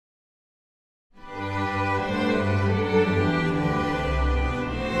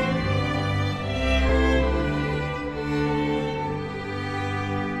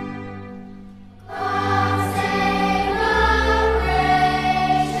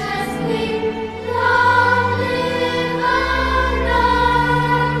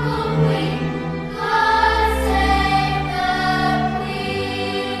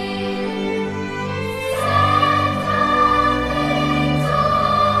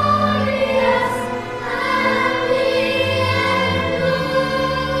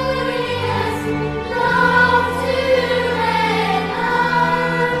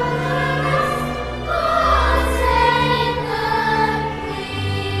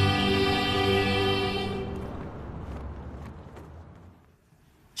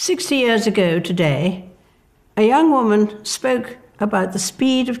60 years ago today, a young woman spoke about the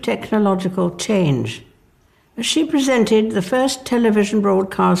speed of technological change as she presented the first television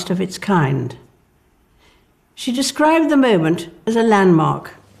broadcast of its kind. She described the moment as a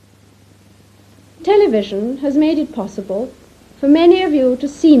landmark. Television has made it possible for many of you to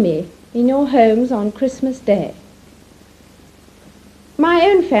see me in your homes on Christmas Day. My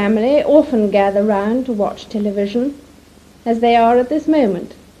own family often gather round to watch television, as they are at this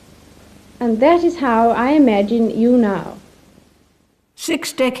moment, and that is how I imagine you now.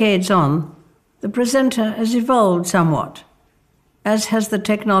 6 decades on, the presenter has evolved somewhat, as has the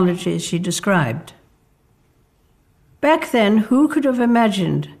technology she described. Back then, who could have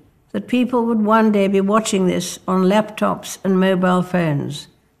imagined that people would one day be watching this on laptops and mobile phones,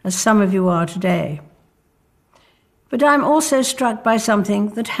 as some of you are today? But I'm also struck by something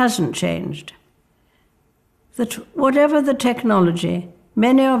that hasn't changed. That whatever the technology,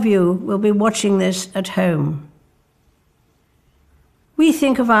 many of you will be watching this at home. We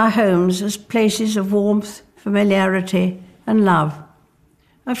think of our homes as places of warmth, familiarity, and love,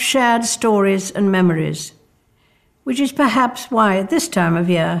 of shared stories and memories, which is perhaps why at this time of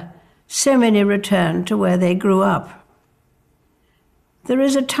year so many return to where they grew up. There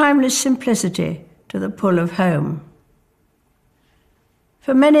is a timeless simplicity to the pull of home.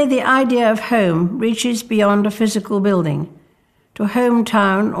 For many, the idea of home reaches beyond a physical building, to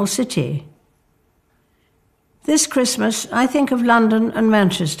hometown or city. This Christmas, I think of London and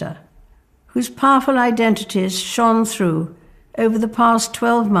Manchester, whose powerful identities shone through over the past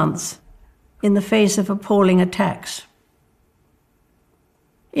 12 months in the face of appalling attacks.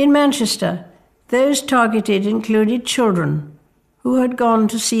 In Manchester, those targeted included children who had gone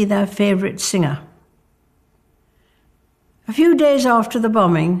to see their favourite singer. A few days after the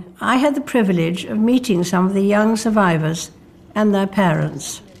bombing, I had the privilege of meeting some of the young survivors and their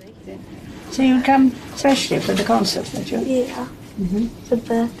parents. So you come especially for the concert, did you? Yeah. Mm-hmm. The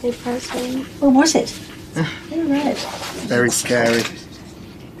birthday present. What was it? Oh, right. Very scary.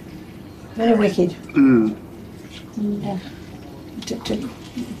 Very wicked. Mm. Yeah. To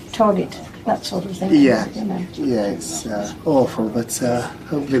target that sort of thing. Yeah. You know. Yeah, it's awful, but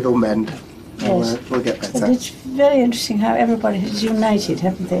hopefully they'll mend. Yes. We'll get better. But it's very interesting how everybody has united,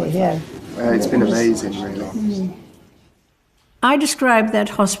 haven't they, here? It's been amazing, really. Mm. I described that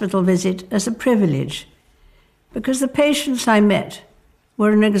hospital visit as a privilege because the patients I met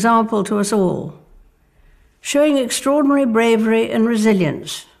were an example to us all, showing extraordinary bravery and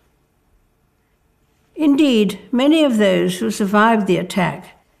resilience. Indeed, many of those who survived the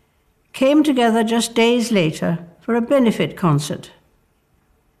attack came together just days later for a benefit concert.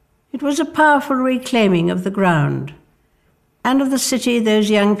 It was a powerful reclaiming of the ground and of the city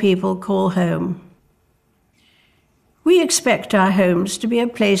those young people call home. We expect our homes to be a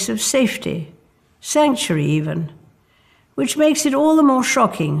place of safety, sanctuary even, which makes it all the more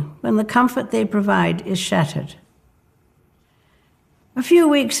shocking when the comfort they provide is shattered. A few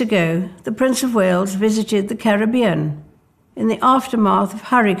weeks ago, the Prince of Wales visited the Caribbean in the aftermath of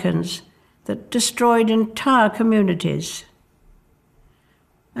hurricanes that destroyed entire communities.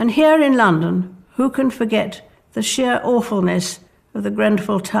 And here in London, who can forget the sheer awfulness of the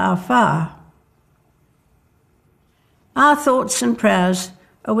Grenfell Tower fire? Our thoughts and prayers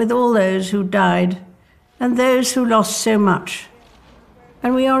are with all those who died and those who lost so much.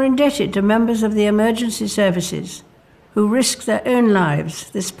 And we are indebted to members of the emergency services who risked their own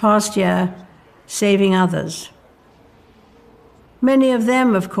lives this past year, saving others. Many of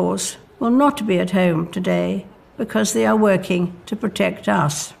them, of course, will not be at home today because they are working to protect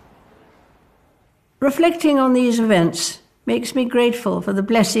us. Reflecting on these events makes me grateful for the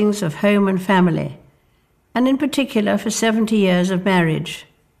blessings of home and family, and in particular for 70 years of marriage.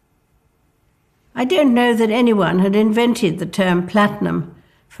 I don't know that anyone had invented the term platinum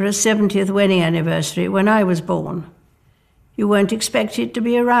for a 70th wedding anniversary when I was born. You won't expect it to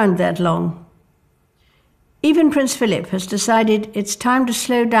be around that long. Even Prince Philip has decided it's time to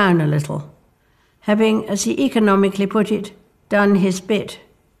slow down a little, having, as he economically put it, done his bit.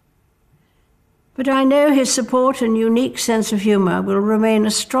 But I know his support and unique sense of humour will remain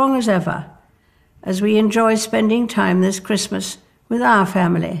as strong as ever as we enjoy spending time this Christmas with our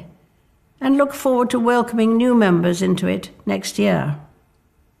family and look forward to welcoming new members into it next year.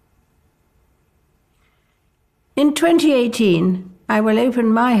 In 2018, I will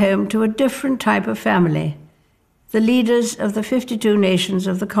open my home to a different type of family, the leaders of the 52 nations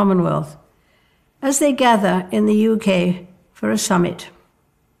of the Commonwealth, as they gather in the UK for a summit.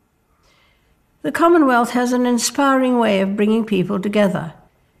 The Commonwealth has an inspiring way of bringing people together,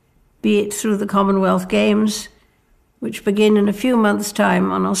 be it through the Commonwealth Games, which begin in a few months'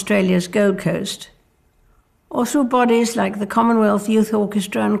 time on Australia's Gold Coast, or through bodies like the Commonwealth Youth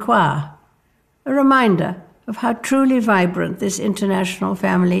Orchestra and Choir, a reminder of how truly vibrant this international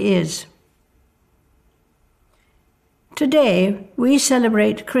family is. Today, we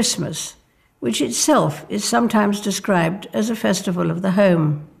celebrate Christmas, which itself is sometimes described as a festival of the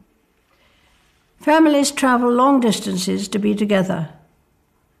home. Families travel long distances to be together.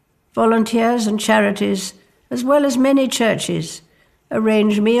 Volunteers and charities, as well as many churches,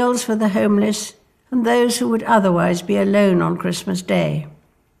 arrange meals for the homeless and those who would otherwise be alone on Christmas Day.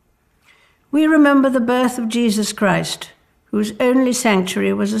 We remember the birth of Jesus Christ, whose only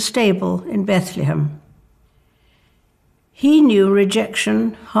sanctuary was a stable in Bethlehem. He knew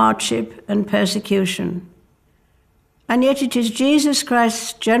rejection, hardship, and persecution. And yet it is Jesus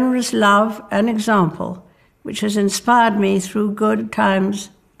Christ's generous love and example which has inspired me through good times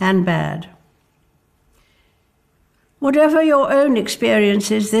and bad. Whatever your own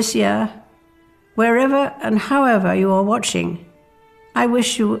experiences this year, wherever and however you are watching, I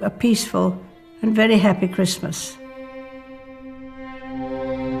wish you a peaceful and very happy Christmas.